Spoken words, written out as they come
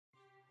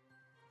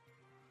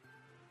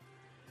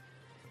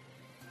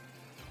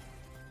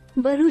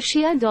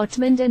Borussia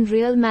Dortmund and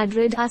Real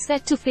Madrid are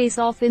set to face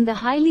off in the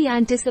highly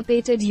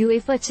anticipated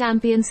UEFA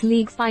Champions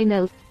League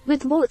final,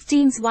 with both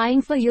teams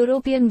vying for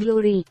European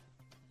glory.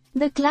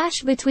 The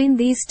clash between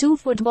these two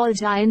football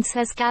giants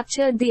has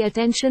captured the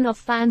attention of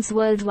fans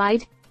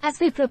worldwide, as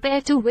they prepare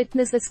to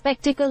witness a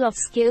spectacle of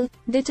skill,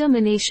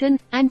 determination,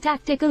 and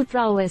tactical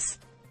prowess.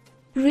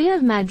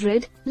 Real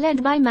Madrid,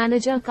 led by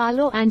manager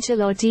Carlo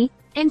Ancelotti,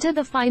 enter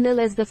the final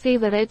as the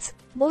favorites,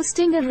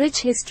 boasting a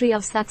rich history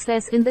of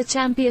success in the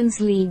Champions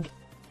League.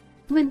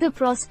 With the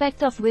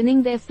prospect of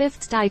winning their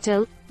fifth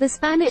title, the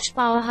Spanish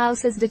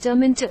powerhouse is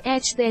determined to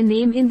etch their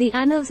name in the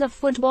annals of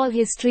football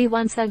history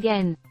once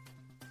again.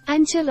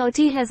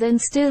 Ancelotti has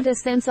instilled a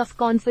sense of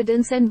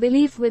confidence and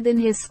belief within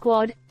his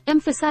squad,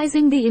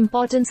 emphasizing the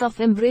importance of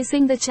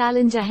embracing the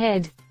challenge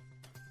ahead.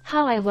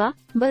 However,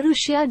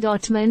 Borussia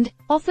Dortmund,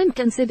 often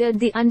considered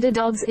the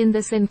underdogs in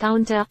this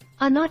encounter,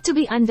 are not to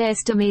be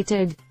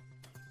underestimated.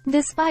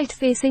 Despite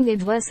facing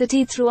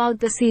adversity throughout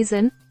the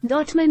season,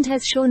 Dortmund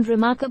has shown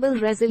remarkable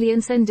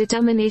resilience and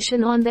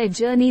determination on their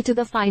journey to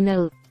the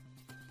final.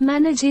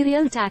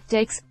 Managerial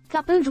tactics,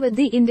 coupled with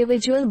the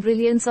individual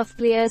brilliance of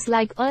players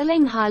like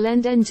Erling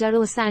Haaland and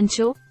Jadon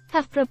Sancho,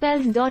 have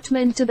propelled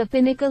Dortmund to the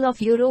pinnacle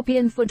of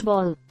European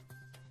football.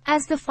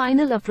 As the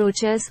final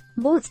approaches,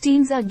 both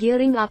teams are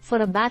gearing up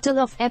for a battle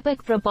of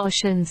epic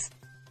proportions.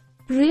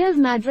 Real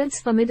Madrid's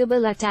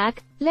formidable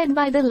attack, led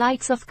by the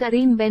likes of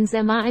Karim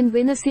Benzema and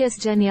Vinicius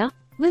Jr.,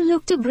 will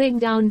look to break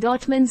down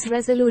Dortmund's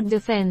resolute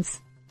defense.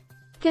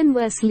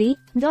 Conversely,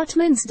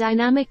 Dortmund's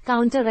dynamic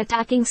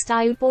counter-attacking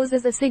style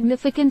poses a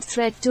significant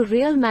threat to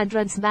Real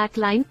Madrid's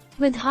backline,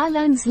 with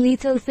Haaland's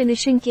lethal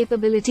finishing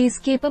capabilities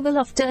capable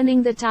of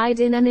turning the tide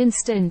in an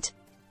instant.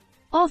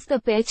 Off the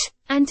pitch,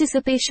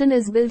 anticipation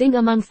is building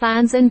among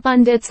fans and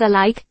pundits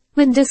alike,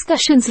 with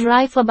discussions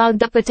rife about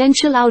the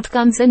potential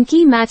outcomes and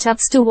key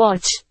matchups to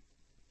watch.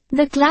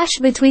 The clash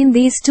between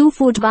these two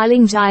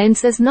footballing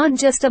giants is not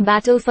just a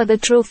battle for the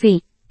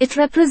trophy, it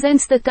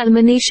represents the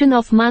culmination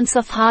of months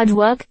of hard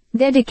work,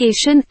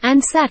 dedication,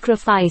 and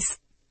sacrifice.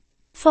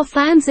 For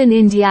fans in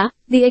India,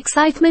 the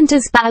excitement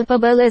is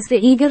palpable as they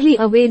eagerly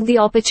await the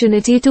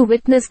opportunity to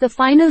witness the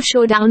final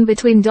showdown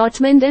between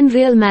Dortmund and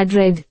Real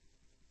Madrid.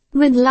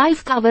 With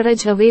live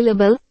coverage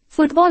available,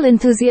 football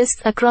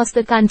enthusiasts across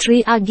the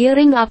country are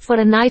gearing up for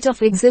a night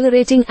of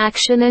exhilarating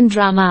action and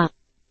drama.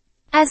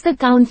 As the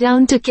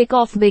countdown to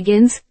kickoff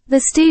begins, the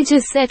stage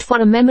is set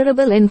for a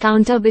memorable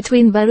encounter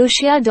between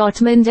Borussia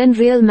Dortmund and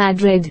Real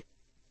Madrid.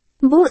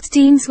 Both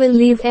teams will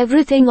leave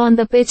everything on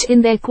the pitch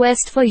in their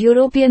quest for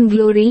European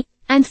glory,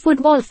 and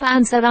football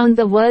fans around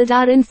the world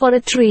are in for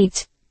a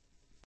treat.